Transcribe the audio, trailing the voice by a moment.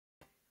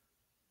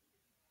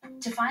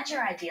To find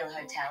your ideal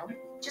hotel,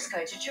 just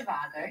go to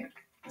Trivago,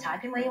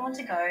 type in where you want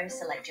to go,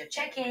 select your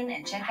check-in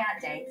and check-out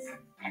dates,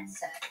 and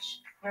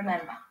search.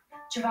 Remember,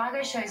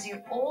 Trivago shows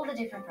you all the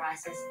different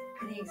prices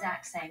for the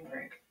exact same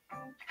room.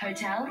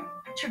 Hotel,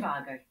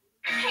 Trivago.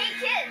 Hey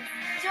kids,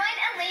 join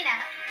Elena,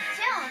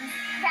 Jones,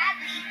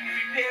 Bradley,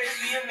 prepare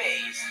to be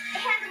amazed,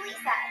 and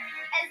Lisa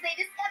as they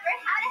discover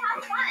how to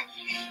have fun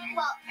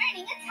while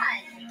earning a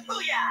ton.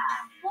 Booyah!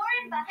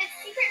 Warren Buffett's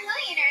Secret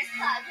Millionaires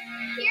Club,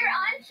 here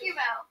on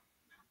Qubo.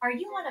 Are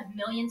you one of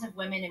millions of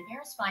women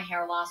embarrassed by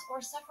hair loss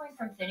or suffering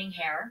from thinning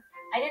hair?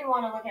 I didn't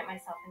want to look at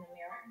myself in the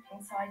mirror,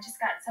 and so I just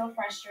got so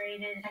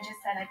frustrated. I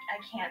just said, I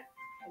can't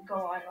go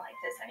on like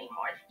this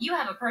anymore. You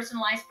have a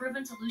personalized,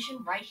 proven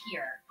solution right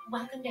here.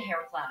 Welcome to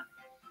Hair Club.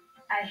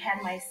 I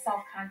had my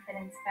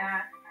self-confidence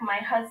back. My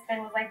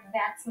husband was like,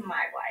 that's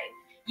my wife.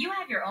 You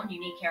have your own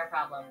unique hair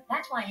problem.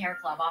 That's why Hair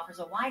Club offers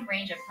a wide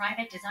range of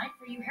private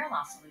design-for-you hair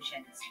loss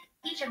solutions.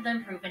 Each of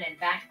them proven and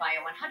backed by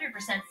a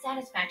 100%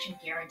 satisfaction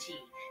guarantee.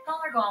 Call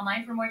or go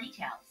online for more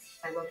details.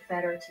 I look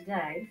better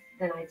today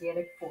than I did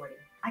at 40.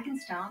 I can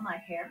style my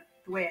hair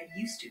the way I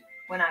used to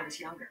when I was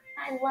younger.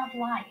 I love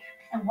life.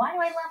 And why do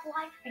I love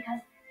life?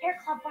 Because Hair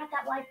Club brought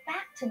that life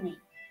back to me.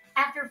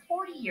 After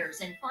 40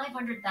 years and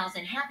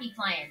 500,000 happy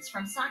clients,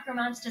 from soccer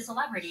moms to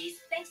celebrities,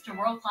 thanks to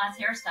world-class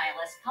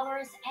hairstylists,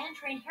 colorists, and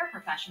trained hair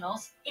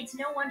professionals, it's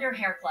no wonder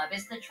Hair Club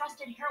is the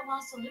trusted hair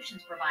loss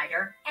solutions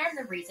provider and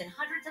the reason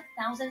hundreds of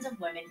thousands of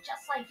women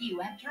just like you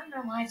have turned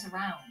their lives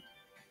around.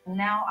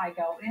 Now I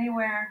go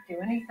anywhere, do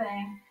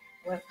anything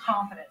with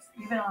confidence.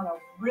 Even on a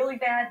really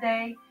bad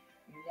day,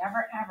 you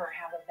never ever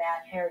have a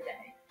bad hair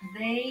day.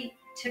 They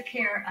took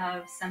care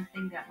of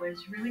something that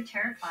was really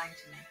terrifying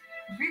to me,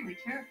 really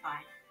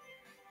terrifying,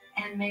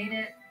 and made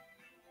it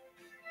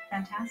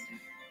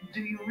fantastic.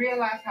 Do you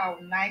realize how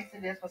nice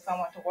it is for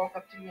someone to walk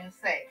up to you and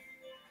say,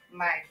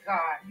 my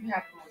God, you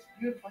have the most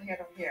beautiful head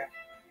of hair?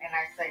 And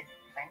I say,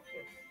 thank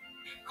you.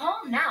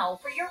 Call now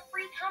for your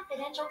free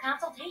confidential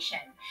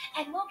consultation,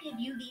 and we'll give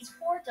you these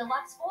 4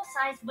 deluxe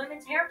full-size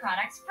women's hair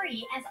products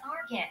free as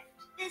our gift.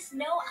 This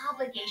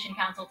no-obligation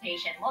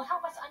consultation will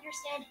help us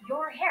understand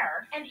your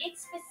hair and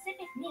its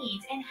specific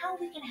needs and how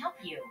we can help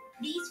you.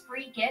 These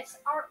free gifts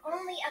are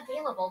only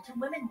available to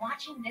women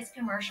watching this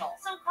commercial,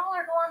 so call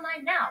or go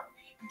online now.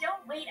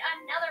 Don't wait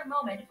another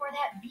moment for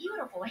that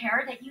beautiful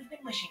hair that you've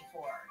been wishing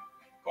for.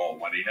 Call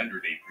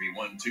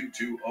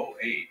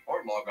 1-800-831-2208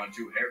 or log on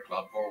to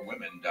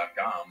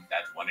hairclubforwomen.com.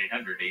 That's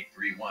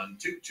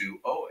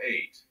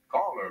 1-800-831-2208.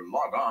 Call or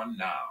log on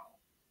now.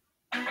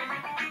 Ask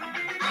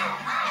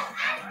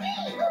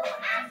me!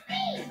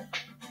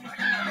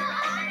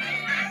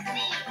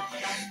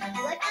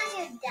 What does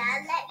your dad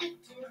let you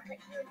do but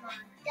your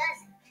mom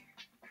doesn't?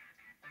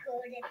 Go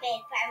to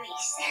bed by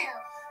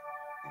myself.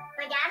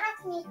 My dad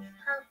lets me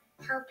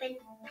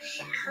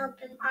help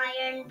him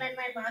iron, but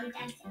my mom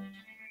doesn't.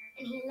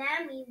 And he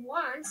let me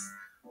once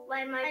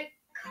ride my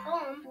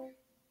home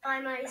by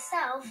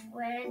myself,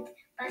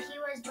 but he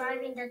was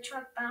driving the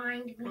truck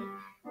behind me.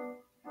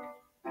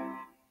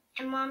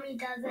 And Mommy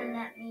doesn't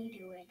let me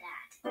do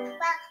that.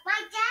 Well,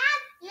 my dad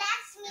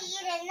lets me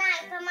eat at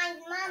night, but my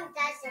mom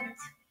doesn't.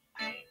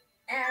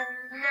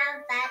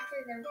 How bad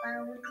to the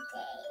bone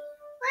day?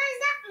 What does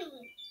that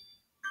mean?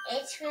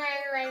 It's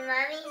when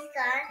Mommy's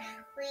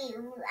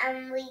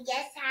gone, we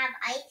just have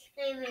ice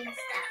cream and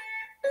stuff.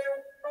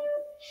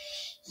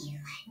 He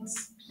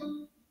lets me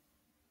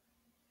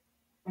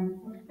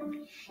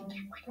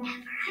get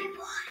whatever I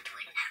want,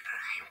 whenever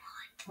I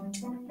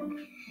want.